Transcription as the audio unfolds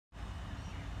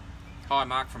Hi,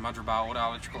 Mark from Mudgeeraba Auto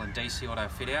Electrical and DC Auto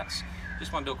Fit-Outs.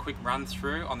 Just want to do a quick run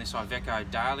through on this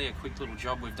Iveco daily, a quick little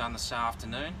job we've done this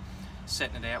afternoon,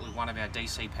 setting it out with one of our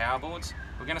DC power boards.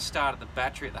 We're going to start at the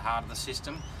battery at the heart of the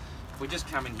system. We just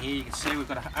come in here, you can see we've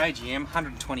got an AGM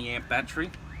 120 amp battery,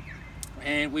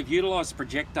 and we've utilised the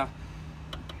projector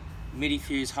MIDI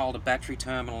fuse holder battery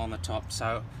terminal on the top.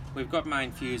 So we've got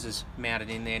main fuses mounted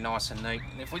in there nice and neat.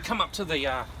 And if we come up to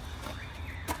the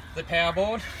power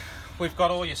board, we've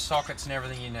got all your sockets and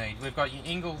everything you need. We've got your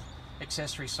Ingle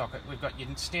accessory socket, we've got your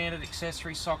standard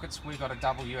accessory sockets, we've got a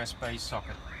double USB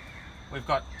socket. We've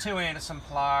got two Anderson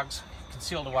plugs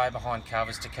concealed away behind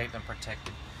covers to keep them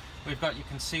protected. We've got your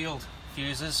concealed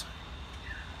fuses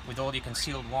with all your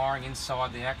concealed wiring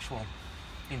inside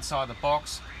the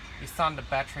box, your Thunder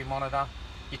battery monitor,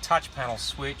 your touch panel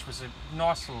switch was a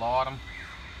nice little item,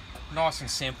 nice and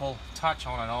simple, touch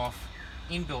on and off,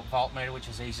 inbuilt voltmeter which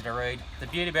is easy to read. The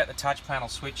beauty about the touch panel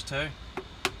switch too,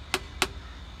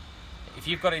 if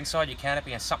you've got it inside your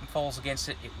canopy and something falls against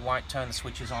it, it won't turn the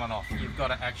switches on and off. You've got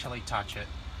to actually touch it.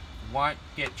 It won't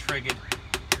get triggered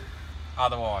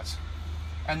otherwise.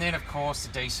 And then of course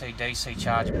the DC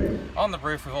charger. On the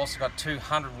roof we've also got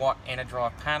 200 watt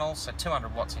EnerDrive panels, so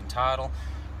 200 watts in total,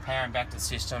 powering back to the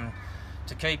system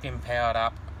to keep him powered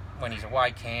up when he's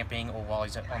away camping or while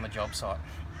he's on the job site.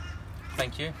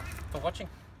 Thank you for watching.